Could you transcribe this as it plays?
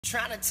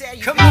Trying to tell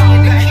you, come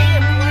on, baby.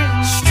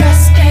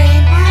 Stress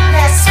game,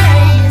 less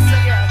fame.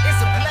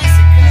 It's a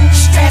blessing.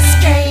 Stress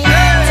game,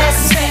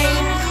 less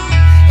fame.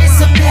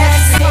 It's a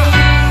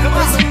blessing.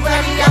 Wasn't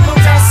ready, I'm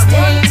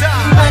arresting.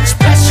 Much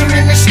pressure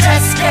in the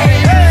stress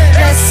game.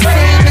 Less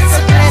fame, it's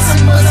a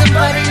blessing. Wasn't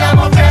ready, I'm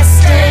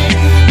arresting.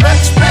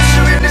 Much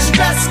pressure in the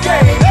stress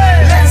game.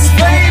 Less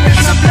fame,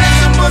 it's a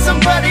blessing.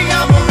 Wasn't ready,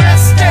 I'm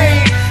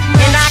arresting.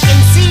 And I can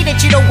see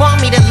that you don't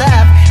want me to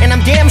love, and I'm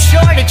damn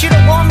sure that you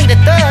don't want me to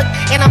thug,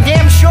 and I'm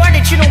damn sure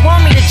that you don't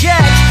want me to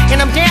judge, and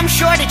I'm damn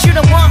sure that you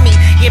don't want me.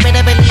 You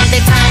better believe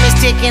that time is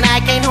ticking. I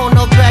can't hold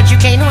no grudge, you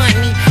can't hunt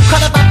me. Call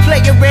up my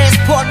player ass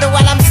partner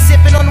while I'm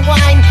sipping on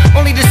wine,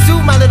 only to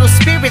soothe my little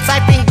spirits. I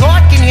think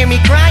God can hear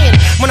me crying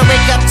when I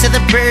wake up to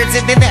the birds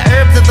and then the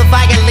herbs of the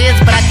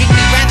violins. But I think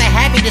we'd rather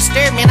have me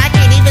disturbed, man. I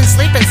can't even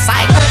sleep in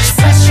silence.